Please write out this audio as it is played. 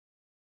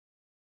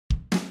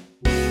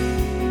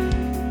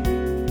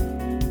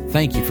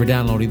Thank you for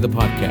downloading the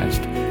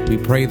podcast. We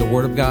pray the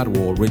Word of God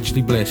will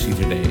richly bless you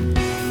today.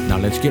 Now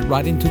let's get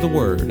right into the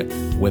Word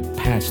with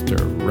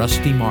Pastor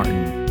Rusty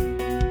Martin.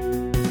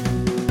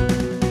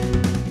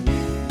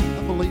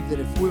 I believe that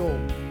if we'll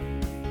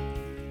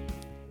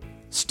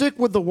stick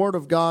with the Word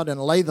of God and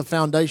lay the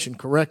foundation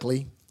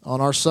correctly on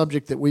our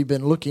subject that we've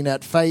been looking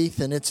at, faith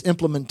and its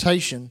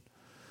implementation,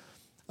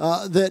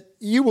 that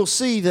you will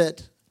see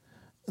that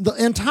the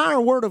entire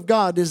Word of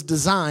God is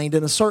designed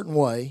in a certain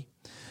way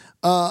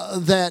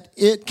that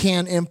it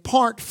can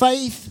impart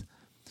faith,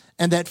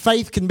 and that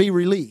faith can be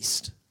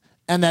released,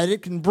 and that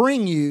it can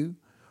bring you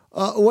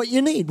what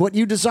you need, what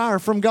you desire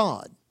from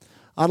God.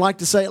 I'd like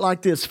to say it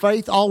like this: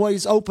 faith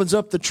always opens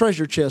up the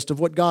treasure chest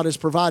of what God has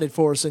provided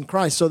for us in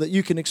Christ so that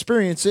you can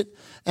experience it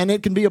and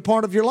it can be a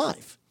part of your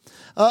life.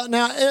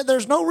 Now,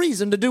 there's no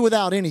reason to do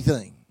without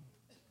anything.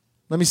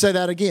 Let me say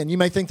that again. You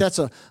may think that's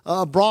a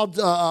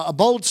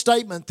bold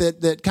statement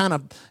that kind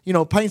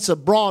of, paints a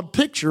broad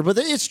picture, but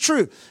it's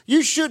true.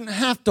 You shouldn't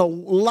have to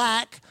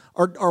lack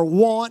or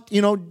want.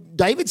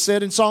 David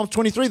said in Psalm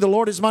 23, "The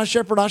Lord is my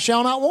shepherd, I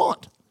shall not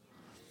want."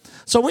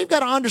 So we've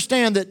got to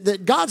understand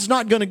that God's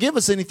not going to give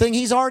us anything.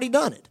 He's already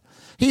done it.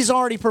 He's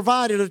already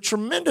provided a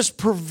tremendous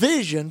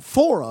provision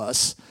for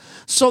us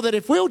so that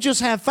if we'll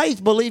just have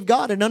faith, believe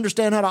God, and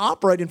understand how to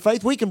operate in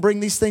faith, we can bring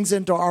these things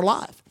into our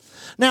life.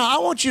 Now,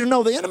 I want you to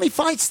know the enemy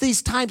fights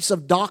these types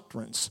of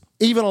doctrines.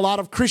 Even a lot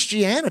of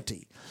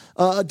Christianity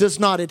does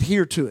not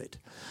adhere to it.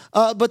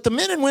 But the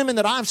men and women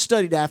that I've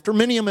studied after,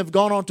 many of them have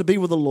gone on to be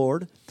with the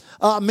Lord.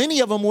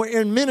 Many of them were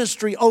in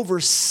ministry over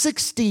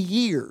 60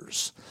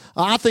 years.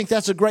 I think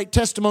that's a great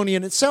testimony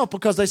in itself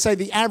because they say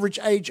the average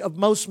age of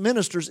most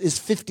ministers is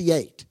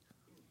 58.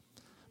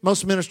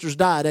 Most ministers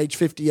die at age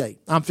 58.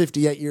 I'm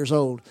 58 years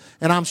old,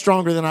 and I'm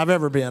stronger than I've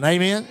ever been.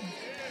 Amen?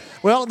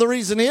 Well, the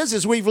reason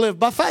is we've lived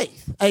by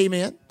faith.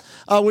 Amen.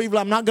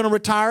 I'm not going to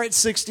retire at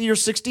 60 or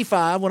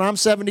 65. When I'm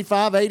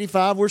 75,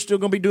 85, we're still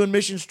going to be doing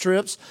missions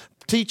trips,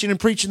 teaching and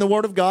preaching the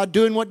Word of God,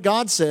 doing what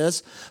God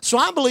says. So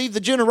I believe the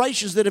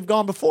generations that have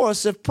gone before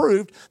us have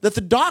proved that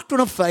the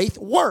doctrine of faith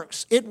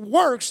works. It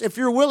works if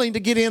you're willing to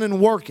get in and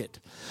work it.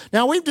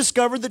 Now, we've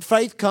discovered that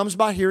faith comes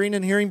by hearing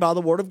and hearing by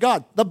the Word of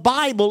God. The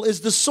Bible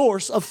is the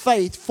source of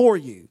faith for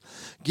you.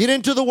 Get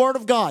into the Word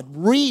of God.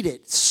 Read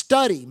it,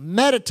 study,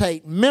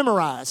 meditate,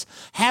 memorize.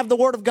 Have the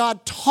Word of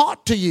God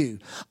taught to you.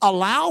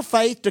 Allow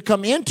faith to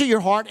come into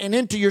your heart and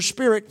into your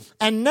spirit,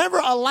 and never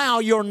allow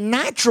your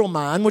natural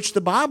mind, which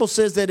the Bible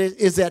says that it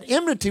is at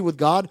enmity with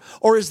God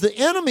or is the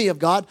enemy of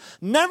God,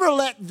 never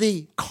let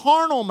the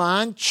carnal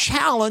mind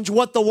challenge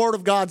what the Word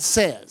of God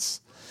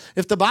says.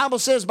 If the Bible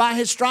says by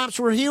His stripes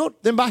we're healed,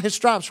 then by His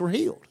stripes we're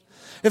healed.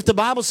 If the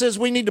Bible says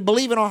we need to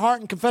believe in our heart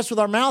and confess with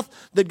our mouth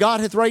that God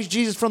hath raised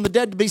Jesus from the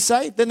dead to be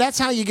saved, then that's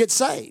how you get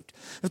saved.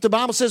 If the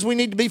Bible says we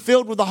need to be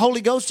filled with the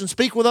Holy Ghost and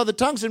speak with other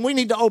tongues, then we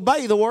need to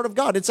obey the Word of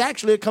God. It's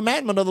actually a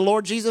commandment of the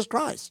Lord Jesus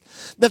Christ.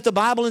 If the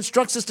Bible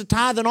instructs us to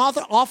tithe and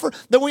offer,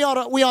 then we ought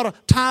to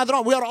tithe and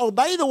offer. We ought to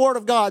obey the Word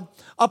of God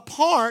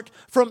apart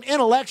from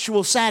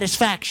intellectual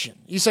satisfaction.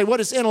 You say,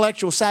 what is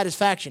intellectual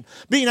satisfaction?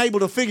 Being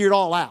able to figure it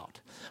all out.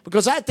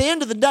 Because at the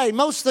end of the day,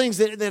 most things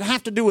that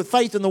have to do with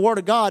faith in the Word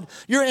of God,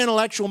 your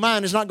intellectual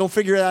mind is not going to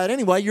figure it out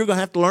anyway. You're going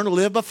to have to learn to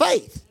live by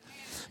faith.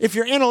 If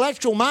your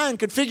intellectual mind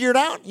could figure it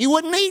out, you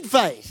wouldn't need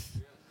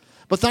faith.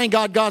 But thank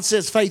God, God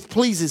says faith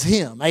pleases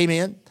Him.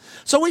 Amen.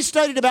 So we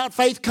studied about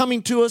faith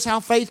coming to us,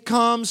 how faith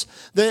comes,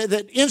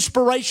 that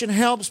inspiration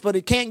helps, but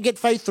it can't get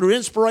faith through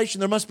inspiration.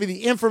 There must be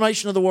the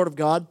information of the Word of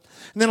God.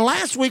 And then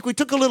last week we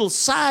took a little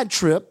side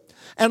trip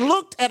and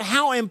looked at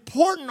how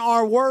important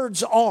our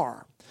words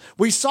are.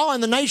 We saw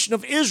in the nation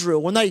of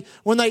Israel, when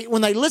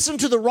they listened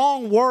to the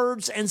wrong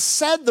words and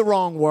said the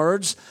wrong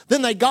words,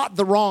 then they got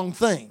the wrong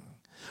thing.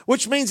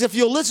 Which means if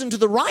you'll listen to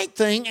the right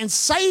thing and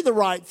say the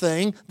right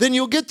thing, then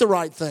you'll get the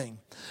right thing.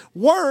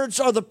 Words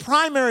are the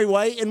primary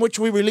way in which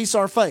we release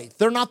our faith.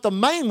 They're not the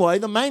main way.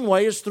 The main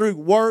way is through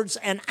words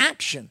and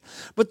action.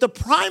 But the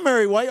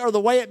primary way, or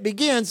the way it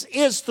begins,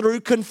 is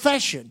through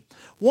confession.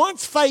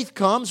 Once faith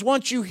comes,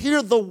 once you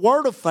hear the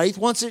word of faith,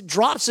 once it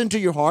drops into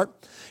your heart,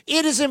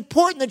 it is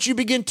important that you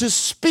begin to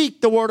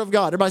speak the Word of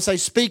God. Everybody say,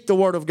 speak the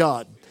Word of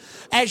God.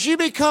 As you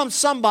become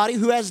somebody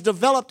who has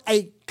developed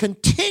a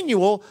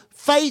continual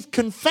faith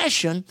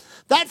confession,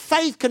 that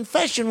faith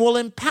confession will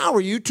empower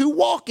you to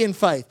walk in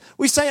faith.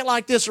 We say it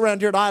like this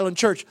around here at Island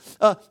Church.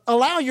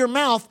 Allow your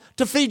mouth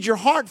to feed your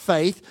heart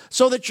faith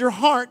so that your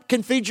heart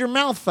can feed your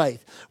mouth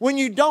faith. When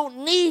you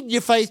don't need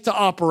your faith to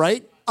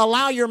operate,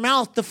 allow your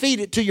mouth to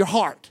feed it to your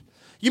heart.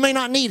 You may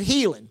not need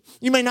healing.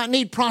 You may not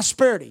need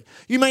prosperity.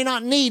 You may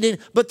not need it.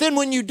 But then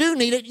when you do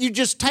need it, you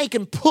just take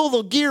and pull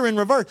the gear in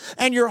reverse,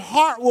 and your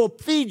heart will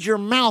feed your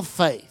mouth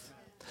faith.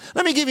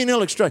 Let me give you an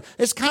illustration.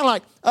 It's kind of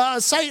like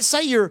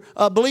say you're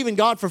believing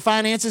God for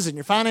finances and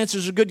your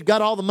finances are good, you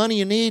got all the money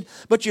you need,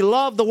 but you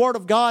love the Word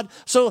of God.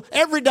 So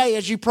every day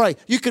as you pray,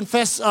 you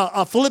confess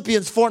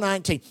Philippians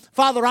 4:19.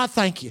 Father, I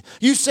thank you.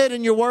 You said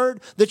in your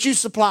Word that you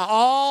supply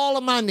all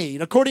of my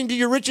need according to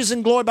your riches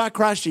and glory by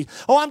Christ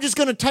Jesus. Oh, I'm just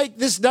going to take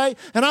this day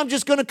and I'm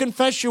just going to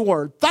confess your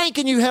Word.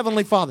 Thanking you,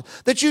 Heavenly Father,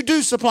 that you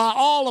do supply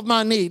all of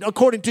my need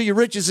according to your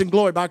riches and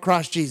glory by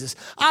Christ Jesus.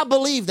 I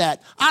believe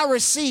that. I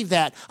receive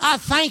that. I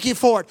thank you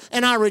for it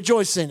and I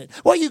rejoice in it.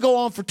 Well, you go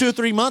on for 2 or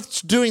 3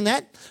 months doing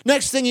that.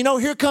 Next thing you know,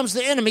 here comes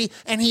the enemy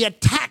and he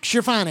attacks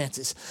your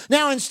finances.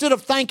 Now, instead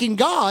of thanking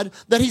God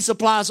that he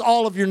supplies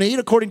all of your need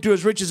according to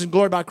his riches and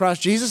glory by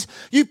Christ Jesus,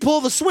 you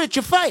pull the switch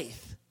of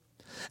faith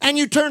and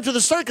you turn to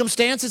the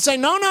circumstance and say,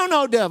 no, no,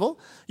 no, devil,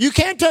 you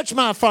can't touch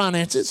my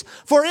finances,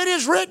 for it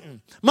is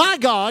written, my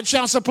God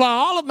shall supply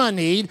all of my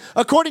need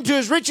according to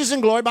his riches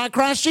and glory by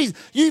Christ Jesus.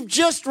 You've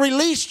just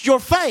released your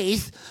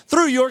faith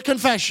through your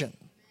confession.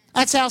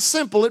 That's how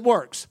simple it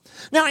works.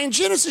 Now, in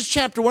Genesis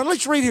chapter 1,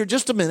 let's read here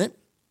just a minute.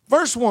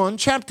 Verse 1,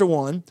 chapter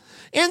 1,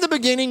 in the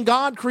beginning,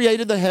 God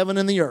created the heaven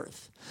and the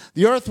earth.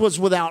 The earth was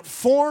without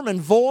form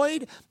and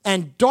void,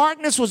 and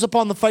darkness was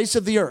upon the face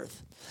of the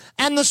earth.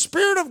 And the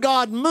Spirit of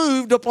God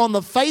moved upon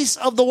the face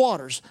of the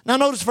waters. Now,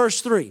 notice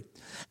verse 3.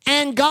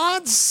 And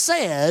God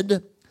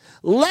said,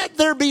 let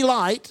there be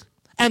light,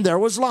 and there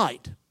was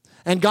light.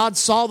 And God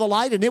saw the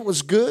light, and it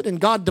was good. And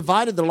God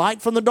divided the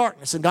light from the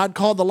darkness. And God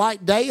called the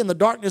light day, and the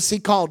darkness he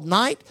called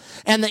night.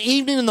 And the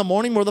evening and the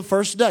morning were the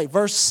first day.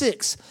 Verse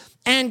 6.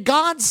 And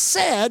God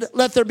said,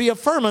 let there be a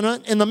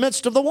firmament in the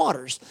midst of the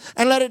waters,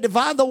 and let it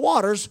divide the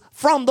waters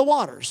from the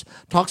waters.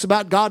 Talks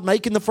about God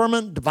making the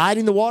firmament,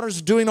 dividing the waters,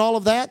 doing all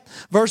of that.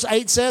 Verse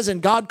 8 says,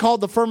 and God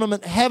called the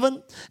firmament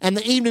heaven, and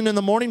the evening and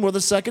the morning were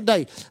the second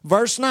day.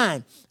 Verse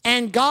 9,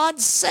 and God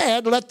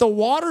said, let the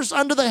waters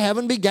under the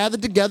heaven be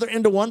gathered together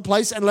into one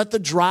place, and let the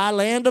dry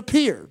land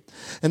appear.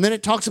 And then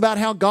it talks about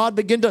how God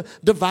began to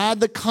divide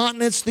the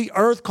continents, the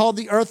earth, called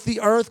the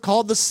earth,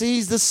 called the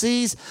seas, the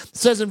seas. It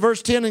says in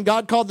verse 10, and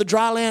God called the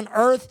dry land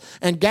earth,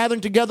 and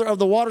gathering together of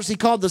the waters he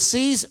called the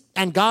seas,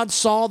 and God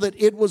saw that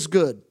it was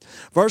good.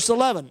 Verse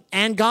 11,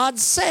 and God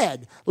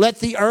said, let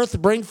the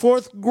earth bring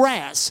forth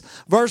grass.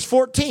 Verse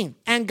 14,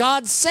 and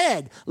God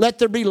said, let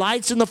there be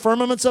lights in the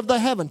firmaments of the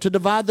heaven to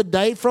divide the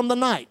day from the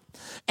night.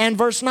 And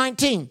verse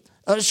 19,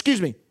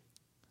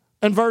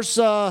 And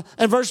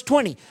verse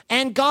 20,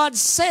 and God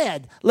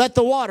said, let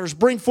the waters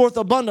bring forth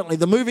abundantly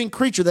the moving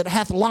creature that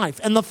hath life,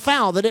 and the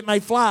fowl that it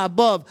may fly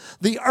above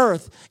the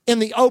earth in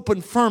the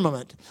open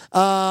firmament.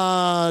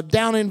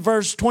 Down in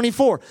verse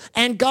 24,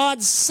 and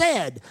God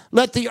said,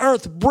 let the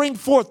earth bring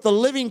forth the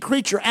living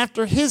creature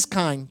after his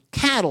kind,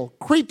 cattle,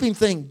 creeping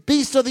thing,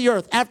 beast of the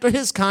earth after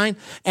his kind,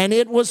 and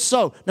it was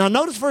so. Now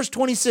notice verse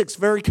 26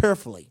 very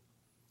carefully.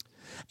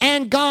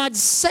 And God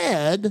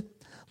said,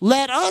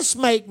 let us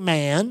make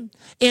man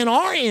in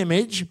our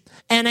image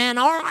and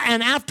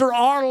after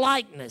our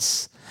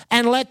likeness,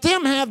 and let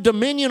them have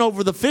dominion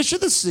over the fish of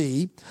the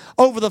sea,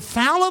 over the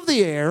fowl of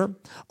the air,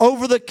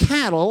 over the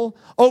cattle,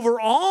 over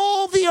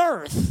all the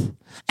earth,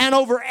 and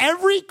over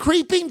every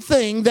creeping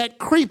thing that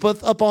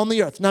creepeth upon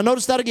the earth. Now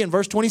notice that again,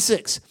 verse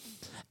 26.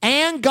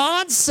 And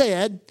God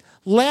said,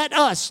 let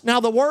us.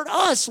 Now the word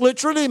us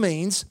literally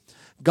means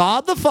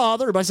God the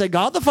Father. Everybody say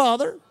God the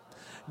Father.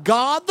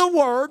 God the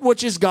Word,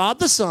 which is God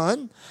the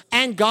Son,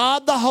 and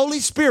God the Holy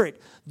Spirit.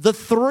 The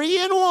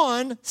three in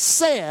one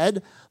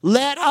said,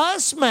 let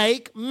us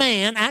make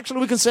man, actually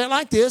we can say it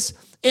like this,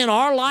 in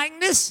our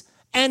likeness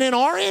and in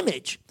our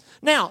image.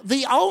 Now,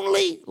 the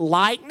only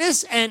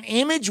likeness and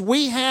image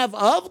we have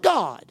of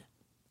God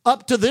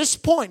up to this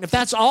point, if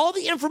that's all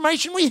the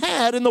information we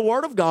had in the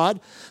Word of God,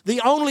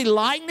 the only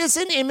likeness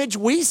and image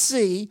we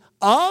see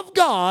of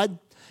God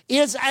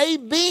is a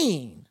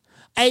being,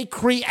 a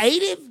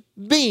creative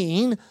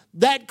being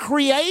that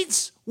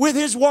creates with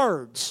his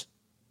words.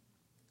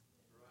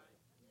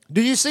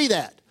 Do you see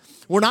that?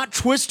 We're not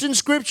twisting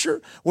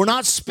Scripture. We're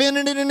not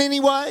spinning it in any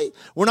way.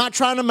 We're not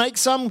trying to make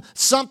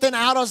something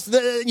out of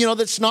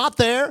that's not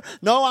there.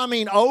 No, I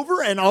mean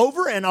over and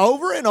over and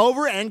over and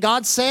over. And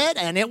God said,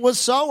 and it was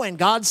so. And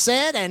God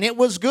said, and it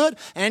was good.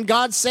 And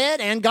God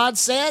said, and God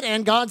said,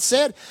 and God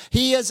said.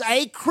 He is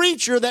a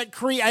creature that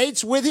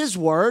creates with his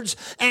words,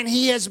 and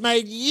he has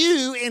made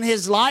you in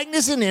his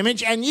likeness and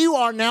image, and you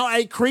are now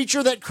a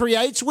creature that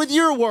creates with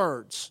your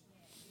words.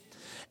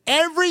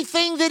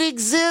 Everything that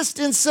exists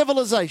in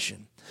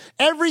civilization,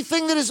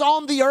 everything that is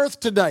on the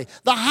earth today,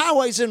 the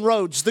highways and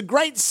roads, the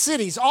great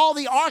cities, all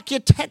the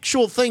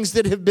architectural things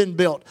that have been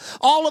built,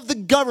 all of the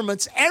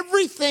governments,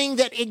 everything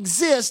that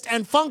exists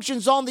and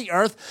functions on the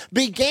earth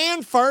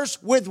began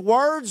first with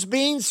words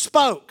being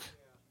spoke.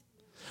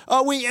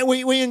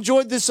 We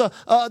enjoyed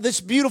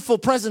this beautiful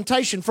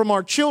presentation from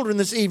our children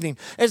this evening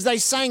as they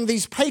sang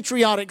these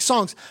patriotic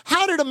songs.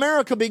 How did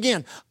America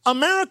begin?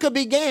 America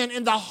began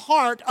in the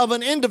heart of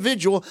an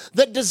individual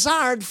that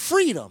desired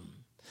freedom.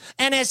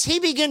 And as he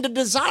began to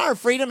desire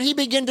freedom, he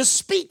began to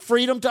speak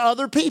freedom to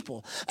other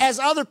people. As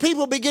other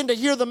people begin to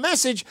hear the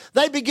message,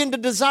 they begin to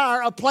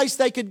desire a place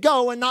they could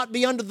go and not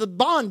be under the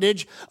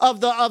bondage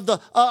of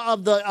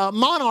the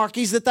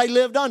monarchies that they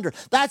lived under.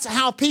 That's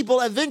how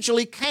people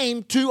eventually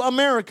came to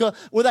America,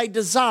 with a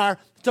desire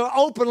to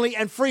openly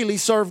and freely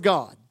serve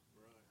God.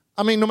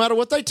 I mean, no matter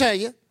what they tell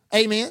you,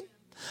 amen.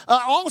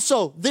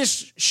 Also,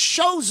 this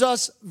shows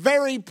us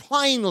very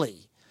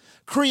plainly,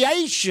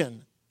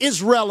 creation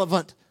is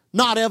relevant,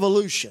 not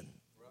evolution.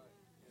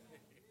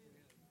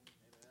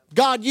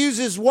 God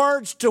uses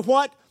words to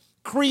what?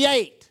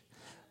 Create.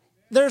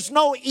 There's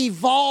no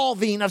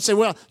evolving. I say,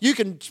 well, you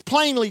can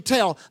plainly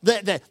tell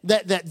that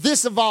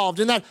this evolved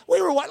and that.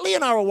 Lee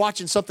and I were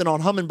watching something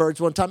on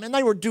hummingbirds one time, and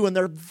they were doing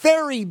their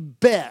very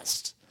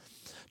best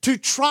to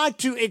try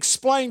to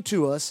explain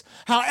to us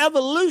how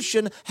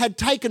evolution had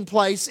taken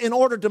place in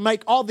order to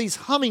make all these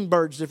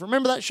hummingbirds different.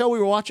 Remember that show we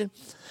were watching?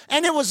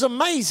 And it was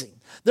amazing.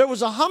 There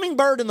was a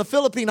hummingbird in the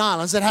Philippine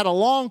Islands that had a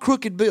long,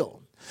 crooked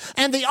bill.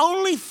 And the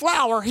only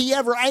flower he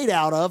ever ate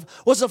out of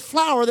was a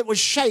flower that was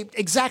shaped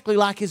exactly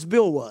like his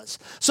bill was,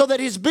 so that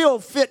his bill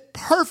fit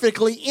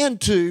perfectly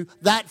into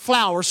that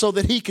flower so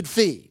that he could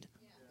feed.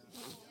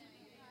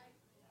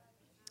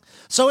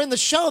 So in the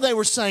show they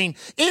were saying,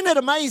 isn't it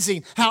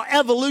amazing how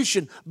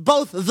evolution,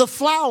 both the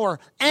flower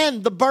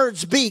and the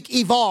bird's beak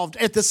evolved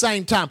at the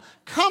same time?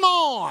 Come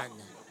on!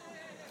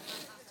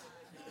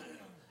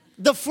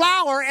 The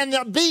flower and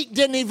the beak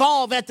didn't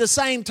evolve at the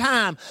same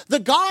time. The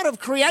God of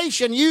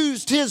creation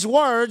used his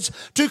words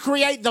to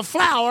create the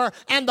flower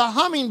and the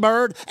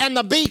hummingbird and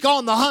the beak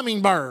on the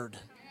hummingbird.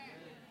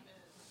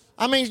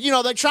 I mean,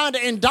 they're trying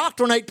to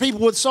indoctrinate people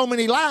with so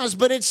many lies,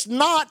 but it's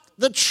not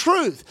the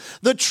truth.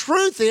 The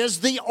truth is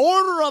the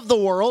order of the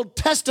world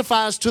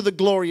testifies to the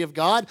glory of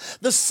God.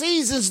 The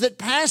seasons that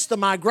pass, the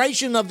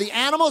migration of the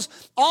animals,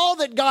 all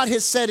that God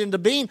has set into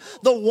being,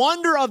 the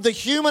wonder of the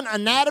human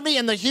anatomy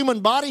and the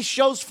human body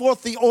shows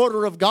forth the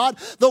order of God.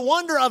 The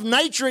wonder of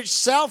nature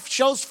itself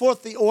shows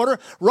forth the order.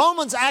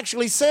 Romans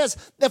actually says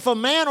if a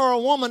man or a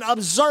woman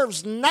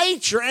observes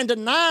nature and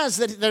denies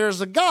that there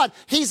is a God,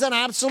 he's an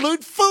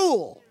absolute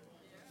fool.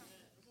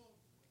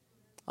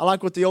 I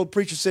like what the old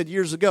preacher said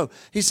years ago.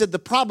 He said the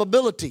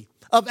probability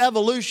of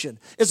evolution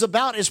is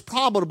about as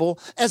probable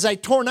as a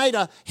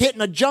tornado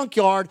hitting a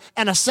junkyard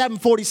and a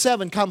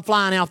 747 come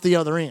flying out the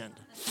other end.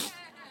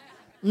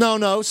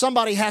 No,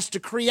 somebody has to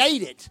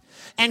create it.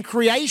 And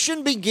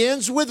creation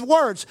begins with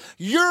words.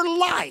 Your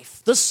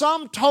life, the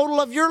sum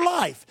total of your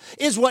life,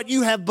 is what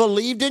you have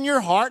believed in your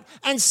heart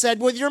and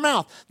said with your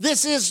mouth.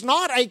 This is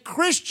not a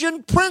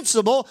Christian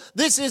principle.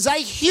 This is a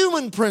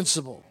human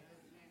principle.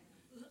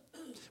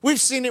 We've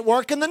seen it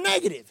work in the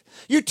negative.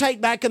 You take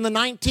back in the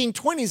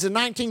 1920s and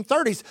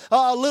 1930s,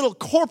 a little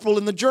corporal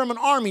in the German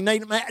army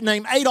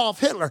named Adolf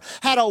Hitler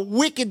had a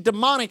wicked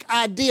demonic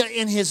idea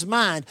in his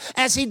mind.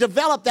 As he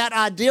developed that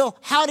idea,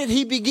 how did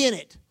he begin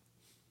it?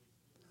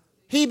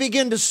 He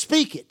began to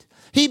speak it.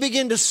 He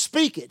began to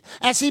speak it.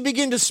 As he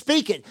began to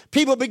speak it,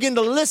 people began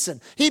to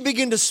listen. He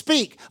began to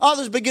speak.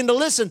 Others began to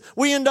listen.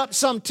 We end up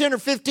some 10 or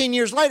 15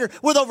 years later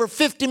with over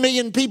 50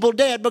 million people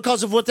dead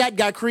because of what that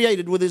guy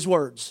created with his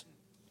words.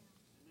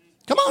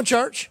 Come on,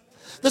 church.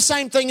 The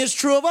same thing is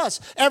true of us.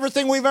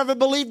 Everything we've ever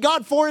believed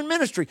God for in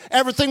ministry,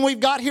 everything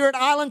we've got here at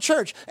Island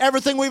Church,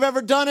 everything we've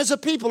ever done as a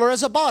people or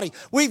as a body,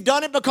 we've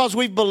done it because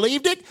we've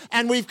believed it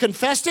and we've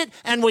confessed it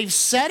and we've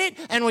said it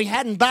and we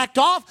hadn't backed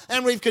off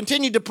and we've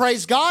continued to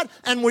praise God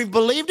and we've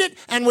believed it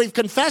and we've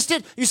confessed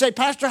it. You say,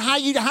 Pastor, how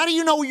do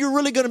you know you're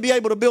really going to be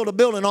able to build a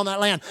building on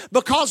that land?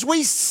 Because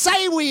we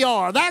say we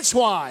are. That's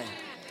why.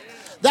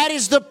 That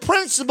is the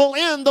principle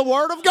in the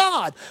Word of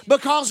God,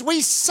 because we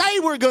say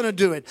we're going to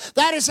do it.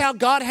 That is how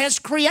God has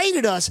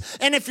created us.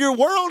 And if your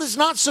world is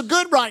not so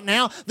good right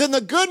now, then the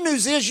good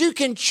news is you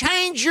can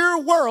change your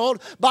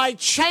world by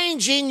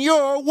changing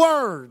your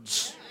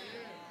words.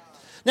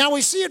 Now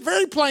we see it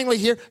very plainly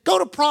here. Go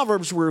to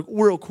Proverbs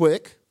real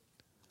quick.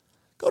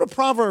 Go to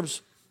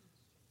Proverbs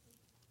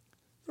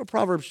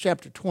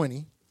chapter 20.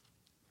 Let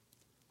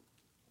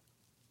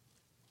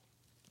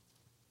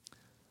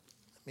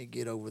me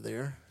get over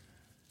there.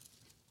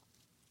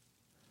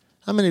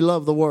 How many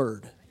love the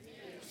Word?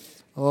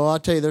 Oh, I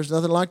tell you, there's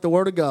nothing like the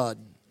Word of God.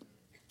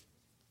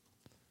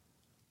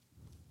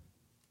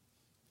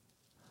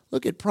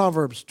 Look at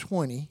Proverbs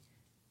 20.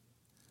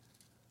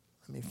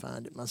 Let me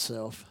find it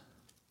myself.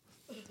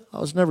 I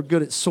was never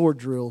good at sword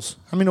drills.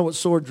 How many know what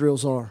sword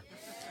drills are?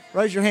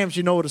 Raise your hand if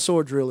you know what a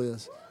sword drill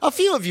is. A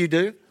few of you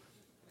do.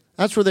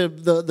 That's where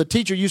the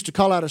teacher used to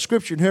call out a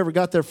scripture, and whoever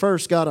got there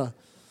first got a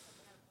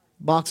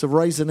box of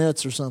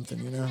Raisinets or something,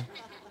 you know.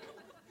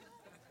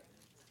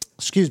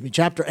 Excuse me,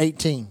 chapter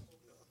 18.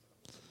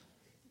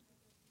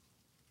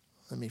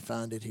 Let me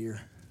find it here.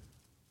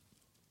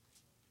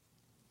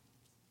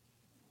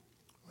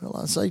 Well,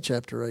 I say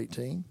chapter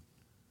 18.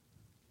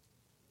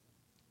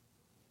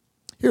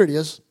 Here it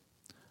is.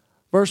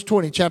 Verse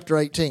 20, chapter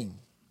 18.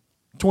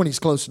 20 is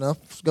close enough.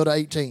 Let's go to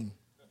 18.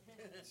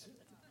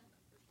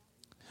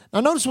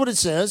 Now notice what it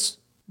says.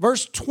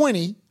 Verse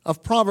 20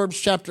 of Proverbs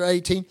chapter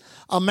 18,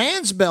 a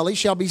man's belly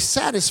shall be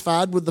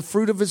satisfied with the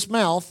fruit of his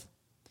mouth,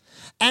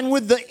 and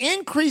with the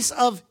increase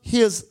of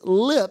his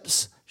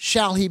lips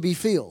shall he be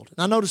filled.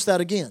 Now notice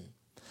that again.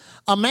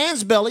 A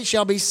man's belly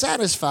shall be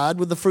satisfied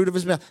with the fruit of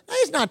his mouth. Now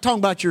he's not talking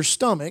about your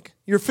stomach,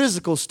 your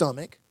physical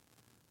stomach.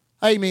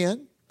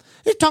 Amen.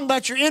 He's talking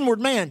about your inward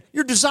man,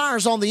 your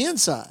desires on the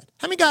inside.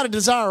 How many got a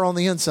desire on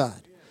the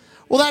inside?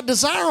 Well, that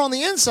desire on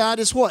the inside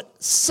is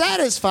what?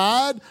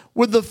 Satisfied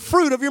with the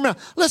fruit of your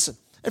mouth. Listen,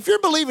 if you're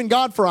believing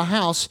God for a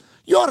house,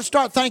 you ought to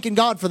start thanking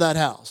God for that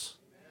house.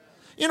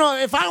 You know,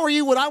 if I were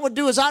you, what I would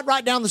do is I'd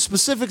write down the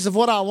specifics of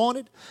what I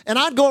wanted, and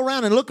I'd go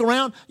around and look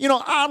around. You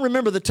know, I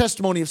remember the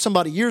testimony of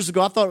somebody years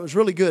ago. I thought it was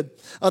really good.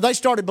 They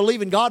started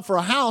believing God for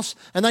a house,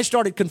 and they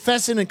started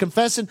confessing,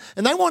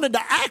 and they wanted to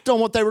act on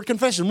what they were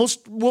confessing.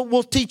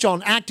 We'll teach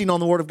on acting on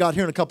the Word of God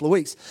here in a couple of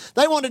weeks.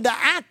 They wanted to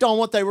act on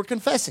what they were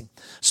confessing.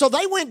 So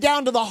they went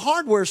down to the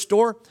hardware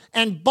store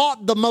and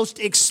bought the most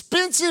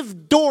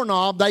expensive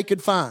doorknob they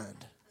could find.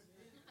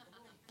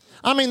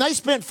 I mean, they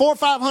spent $400 or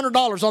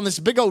 $500 on this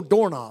big old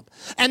doorknob.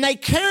 And they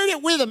carried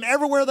it with them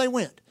everywhere they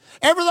went.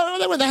 Everywhere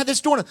they went, they had this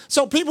doorknob.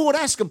 So people would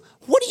ask them,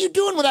 what are you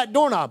doing with that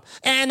doorknob?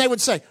 And they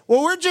would say,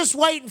 well, we're just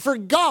waiting for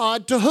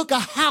God to hook a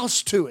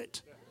house to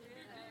it.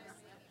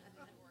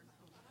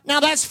 Now,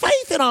 that's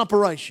faith in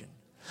operation.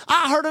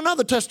 I heard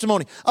another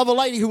testimony of a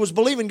lady who was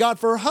believing God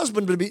for her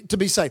husband to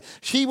be saved.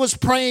 She was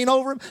praying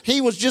over him.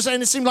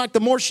 And it seemed like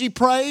the more she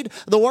prayed,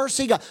 the worse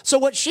he got. So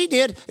what she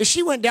did is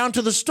she went down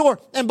to the store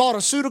and bought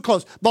a suit of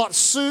clothes. Bought a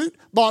suit,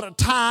 bought a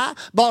tie,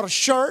 bought a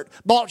shirt,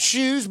 bought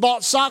shoes,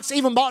 bought socks,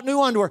 even bought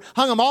new underwear.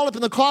 Hung them all up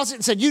in the closet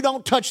and said, you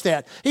don't touch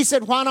that. He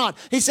said, why not?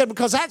 He said,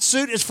 because that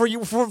suit is for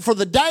you for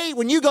the day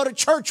when you go to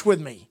church with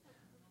me.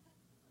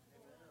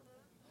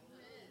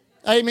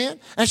 Amen.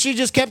 And she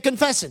just kept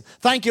confessing.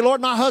 Thank you, Lord,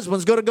 my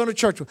husband's going to go to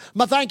church.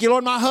 Thank you,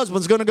 Lord, my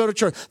husband's going to go to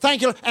church.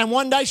 Thank you, Lord. And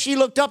one day she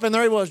looked up and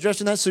there he was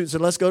dressed in that suit and said,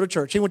 let's go to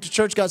church. He went to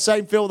church, got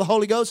saved, filled with the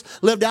Holy Ghost,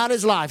 lived out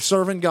his life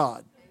serving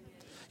God.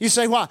 You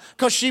say, why?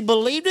 Because she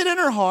believed it in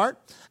her heart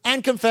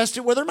and confessed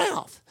it with her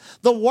mouth.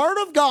 The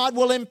Word of God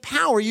will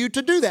empower you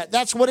to do that.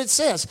 That's what it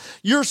says.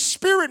 Your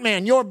spirit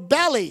man, your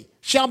belly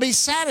shall be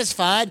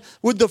satisfied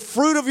with the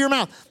fruit of your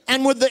mouth,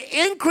 and with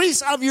the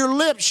increase of your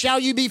lips shall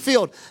you be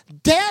filled.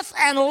 Death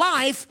and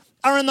life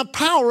are in the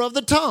power of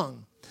the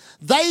tongue.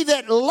 They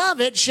that love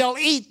it shall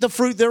eat the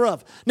fruit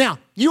thereof. Now,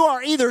 you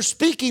are either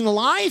speaking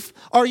life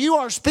or you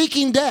are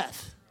speaking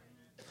death.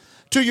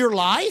 To your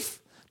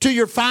life, to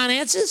your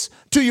finances,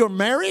 to your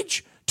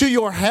marriage, to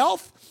your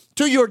health,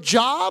 to your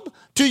job,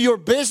 to your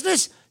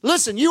business.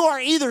 Listen, you are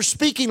either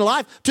speaking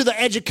life to the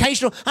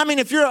educational. I mean,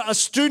 if you're a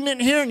student in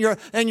here and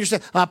you're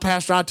saying,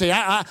 Pastor, I tell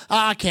you,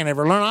 I can't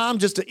ever learn. I'm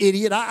just an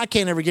idiot. I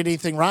can't ever get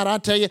anything right. I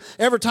tell you,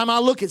 every time I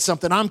look at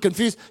something, I'm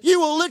confused. You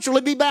will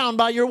literally be bound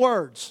by your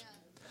words.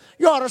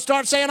 You ought to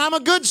start saying, I'm a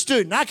good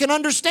student. I can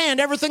understand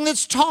everything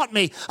that's taught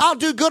me. I'll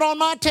do good on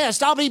my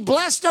test. I'll be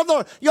blessed of the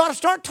Lord. You ought to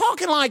start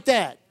talking like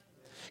that.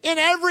 In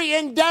every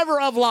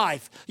endeavor of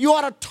life, you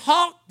ought to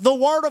talk the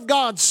Word of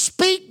God,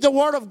 speak the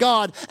Word of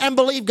God, and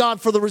believe God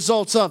for the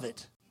results of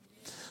it.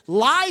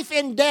 Life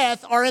and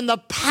death are in the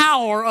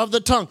power of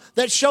the tongue.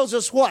 That shows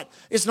us what?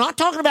 It's not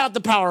talking about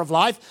the power of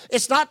life.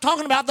 It's not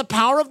talking about the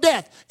power of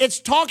death. It's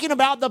talking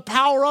about the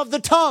power of the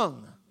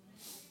tongue.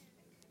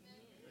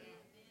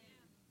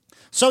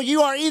 So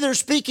you are either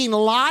speaking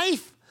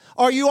life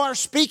or you are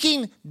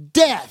speaking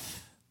death.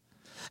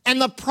 And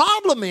the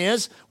problem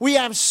is we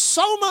have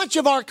so much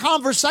of our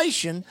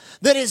conversation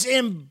that is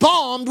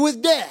embalmed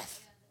with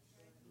death.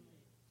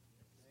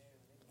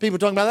 People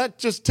talking about that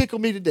just tickle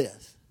me to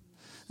death.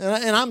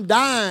 And I'm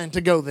dying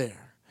to go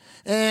there.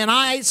 And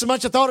I ate so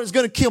much I thought it was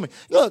going to kill me.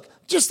 Look,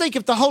 just think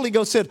if the Holy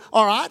Ghost said,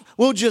 all right,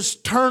 we'll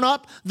just turn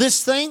up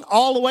this thing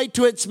all the way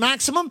to its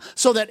maximum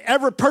so that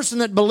every person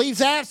that believes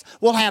that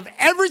will have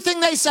everything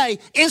they say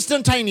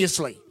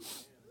instantaneously.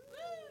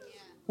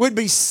 We'd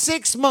be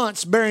 6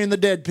 months burying the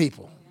dead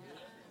people.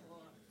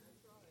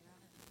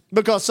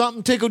 Because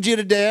something tickled you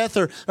to death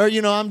or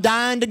I'm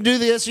dying to do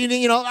this.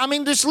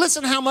 Just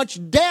listen how much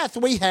death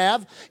we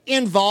have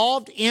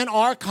involved in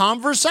our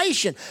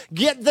conversation.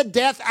 Get the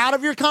death out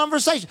of your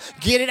conversation.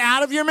 Get it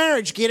out of your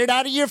marriage. Get it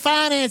out of your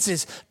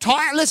finances.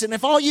 Listen,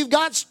 if all you've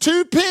got's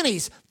 2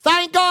 pennies,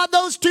 thank God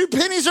those 2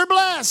 pennies are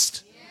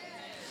blessed.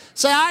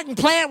 Say, I can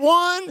plant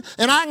one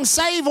and I can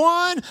save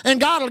one and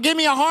God will give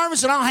me a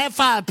harvest and I'll have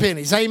 5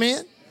 pennies.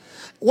 Amen.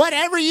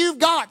 Whatever you've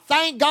got,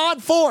 thank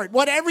God for it.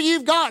 Whatever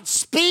you've got,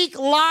 speak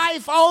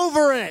life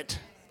over it.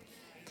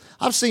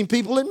 I've seen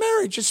people in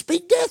marriage just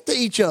speak death to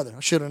each other. I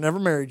should have never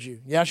married you.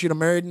 Yeah, I should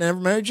have never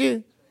married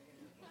you.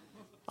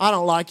 I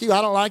don't like you.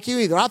 I don't like you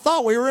either. I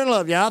thought we were in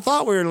love. Yeah, I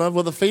thought we were in love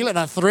with a feeling.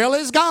 The thrill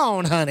is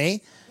gone,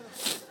 honey.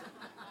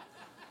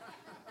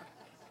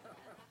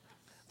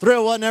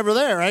 Thrill wasn't ever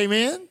there.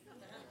 Amen.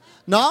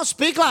 No,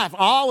 speak life.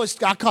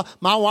 I call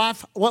my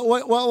wife.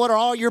 What are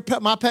all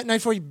my pet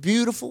names for you?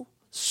 Beautiful.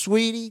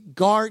 Sweetie,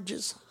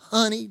 gorgeous,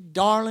 honey,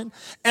 darling.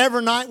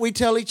 Every night we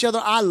tell each other,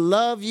 I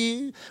love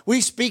you.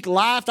 We speak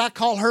life. I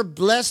call her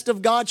blessed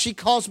of God. She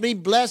calls me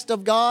blessed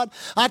of God.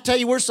 I tell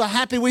you, we're so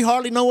happy we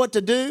hardly know what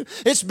to do.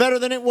 It's better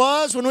than it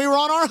was when we were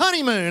on our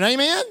honeymoon.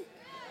 Amen?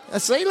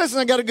 See, listen,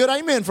 I got a good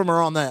amen from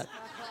her on that.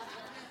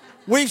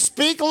 We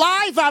speak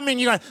life. I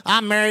mean,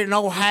 I married an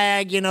old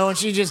hag,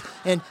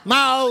 and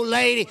my old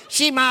lady,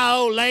 she my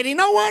old lady.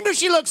 No wonder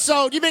she looks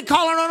so old. You've been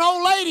calling her an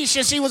old lady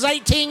since she was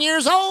 18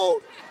 years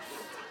old.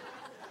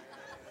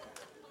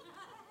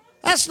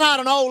 That's not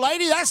an old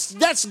lady.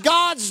 That's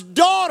God's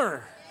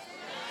daughter.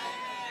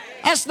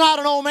 That's not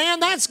an old man.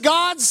 That's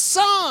God's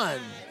son.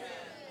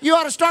 You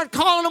ought to start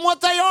calling them what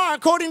they are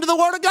according to the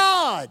Word of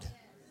God.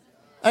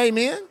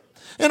 Amen.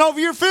 And over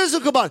your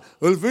physical body.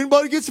 Well, if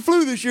anybody gets the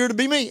flu this year, it'll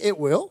be me. It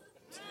will.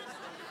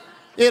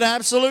 It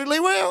absolutely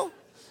will.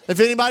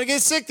 If anybody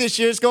gets sick this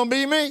year, it's going to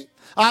be me.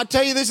 I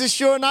tell you, this is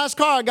sure a nice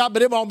car I got,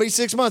 but it won't be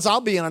 6 months. I'll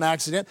be in an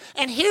accident.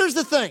 And here's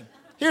the thing.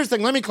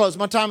 Let me close.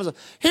 My time is up.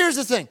 Here's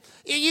the thing.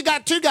 You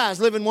got two guys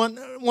living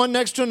one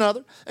next to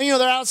another. And,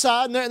 they're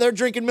outside and they're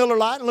drinking Miller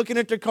Lite and looking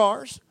at their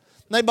cars.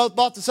 And they both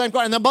bought the same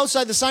car. And they both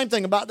say the same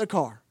thing about their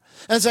car.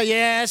 And say,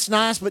 yeah, it's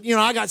nice, but,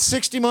 I got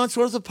 60 months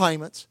worth of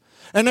payments.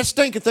 And that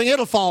stinking thing,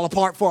 it'll fall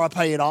apart before I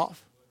pay it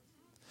off.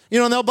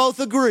 And they'll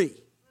both agree.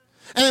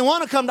 And they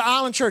want to come to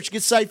Island Church,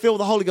 get saved, filled with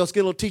the Holy Ghost, get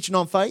a little teaching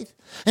on faith.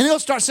 And they'll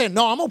start saying,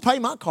 no, I'm going to pay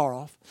my car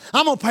off.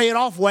 I'm going to pay it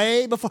off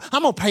way before.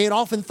 I'm going to pay it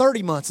off in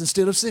 30 months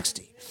instead of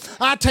 60.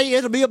 I tell you,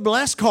 it'll be a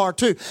blessed car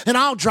too. And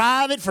I'll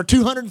drive it for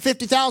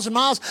 250,000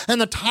 miles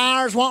and the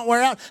tires won't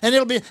wear out. And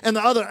it'll be, and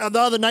the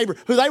other neighbor,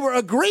 who they were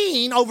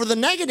agreeing over the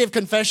negative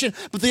confession,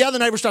 but the other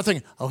neighbor started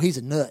thinking, oh, he's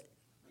a nut.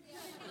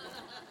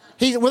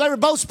 They were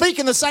both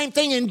speaking the same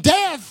thing in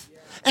death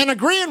and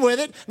agreeing with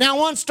it. Now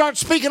one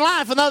starts speaking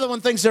life and the other one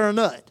thinks they're a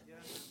nut.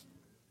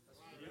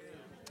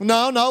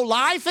 No,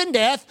 life and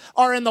death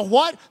are in the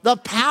what? The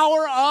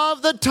power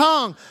of the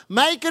tongue.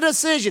 Make a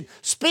decision.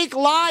 Speak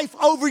life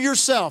over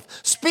yourself.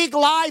 Speak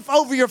life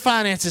over your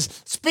finances.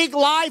 Speak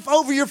life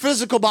over your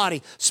physical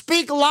body.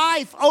 Speak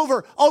life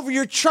over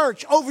your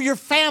church, over your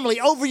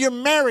family, over your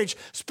marriage.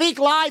 Speak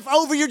life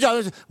over your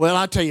job. Well,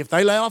 I tell you, if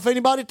they lay off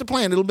anybody at the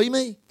plant, it'll be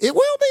me. It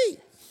will be.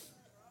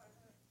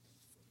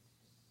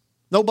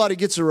 Nobody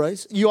gets a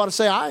raise. You ought to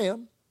say, I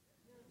am.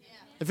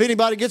 If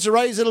anybody gets a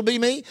raise, it'll be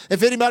me.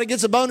 If anybody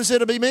gets a bonus,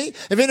 it'll be me.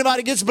 If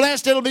anybody gets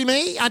blessed, it'll be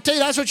me. I tell you,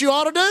 that's what you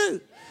ought to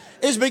do.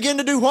 Is begin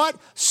to do what?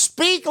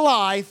 Speak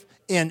life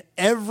in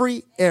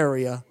every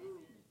area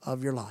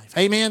of your life.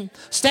 Amen.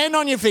 Stand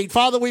on your feet.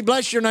 Father, we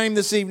bless your name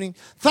this evening.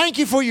 Thank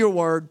you for your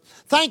word.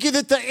 Thank you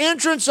that the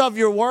entrance of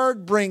your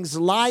word brings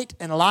light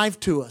and life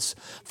to us.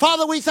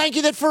 Father, we thank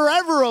you that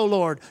forever, O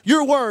Lord,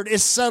 your word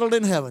is settled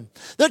in heaven.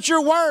 That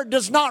your word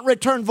does not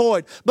return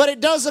void, but it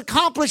does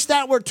accomplish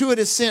that whereto it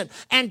is sent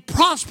and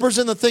prospers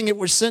in the thing it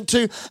was sent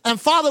to. And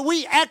Father,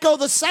 we echo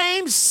the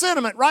same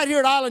sentiment right here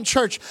at Island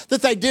Church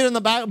that they did in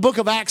the book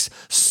of Acts.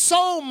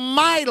 So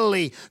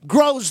mightily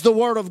grows the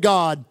word of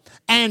God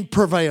and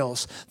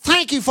prevails.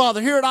 Thank you,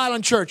 Father, here at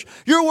Island Church.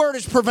 Your word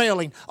is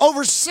prevailing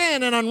over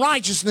sin and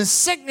unrighteousness,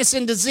 sickness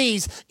and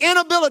disease,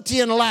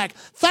 inability and lack.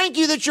 Thank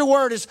you that your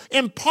word is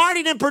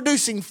imparting and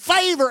producing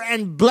favor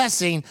and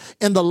blessing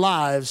in the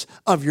lives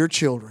of your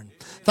children.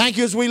 Thank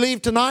you as we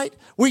leave tonight.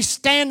 We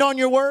stand on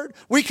your word.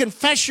 We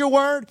confess your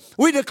word.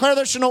 We declare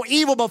there shall no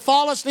evil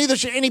befall us, neither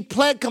shall any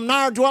plague come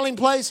nigh our dwelling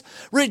place.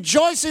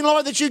 Rejoicing,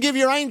 Lord, that you give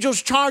your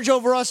angels charge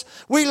over us.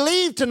 We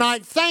leave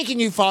tonight thanking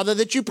you, Father,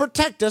 that you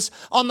protect us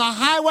on the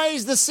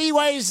highways, the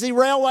seaways, the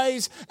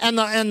railways, and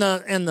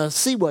the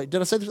seaway. Did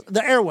I say this?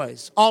 The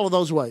airways? All of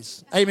those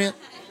ways. Amen.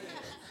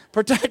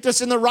 Protect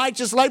us in the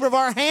righteous labor of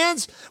our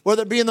hands,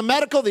 whether it be in the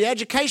medical, the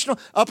educational,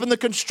 up in the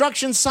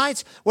construction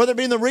sites, whether it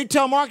be in the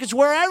retail markets,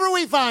 wherever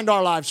we find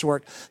our life's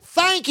work.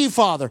 Thank you,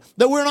 Father,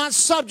 that we're not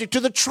subject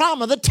to the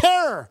trauma, the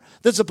terror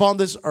that's upon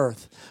this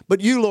earth. But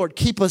you, Lord,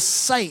 keep us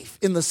safe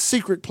in the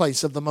secret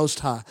place of the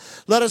Most High.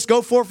 Let us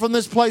go forth from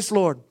this place,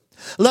 Lord.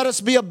 Let us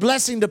be a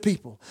blessing to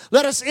people.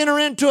 Let us enter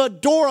into a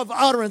door of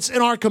utterance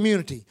in our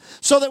community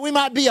so that we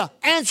might be an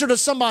answer to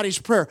somebody's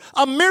prayer,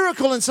 a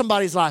miracle in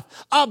somebody's life,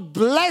 a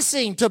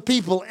blessing to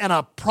people, and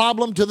a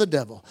problem to the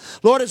devil.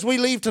 Lord, as we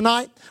leave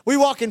tonight, we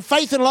walk in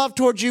faith and love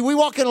towards you. We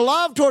walk in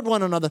love toward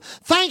one another.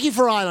 Thank you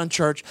for Island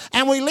Church.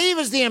 And we leave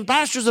as the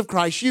ambassadors of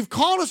Christ you've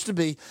called us to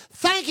be.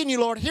 Thanking you,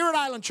 Lord, here at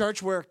Island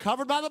Church, we're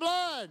covered by the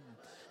blood,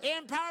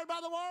 empowered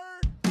by the word.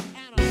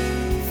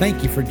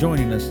 Thank you for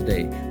joining us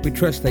today. We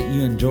trust that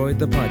you enjoyed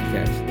the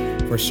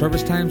podcast. For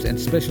service times and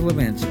special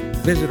events,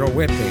 visit our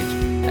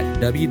webpage at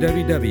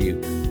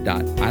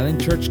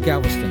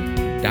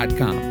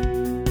www.islandchurchgalveston.com.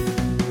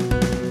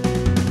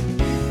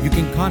 You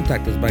can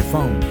contact us by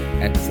phone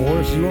at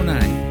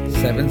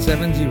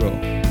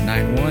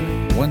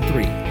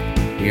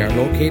 409-770-9113. We are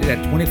located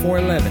at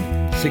 2411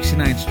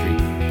 69th Street,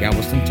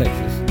 Galveston,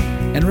 Texas.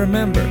 And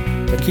remember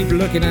to keep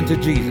looking unto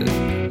Jesus.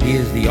 He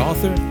is the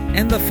author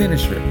and the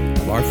finisher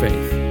of our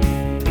faith.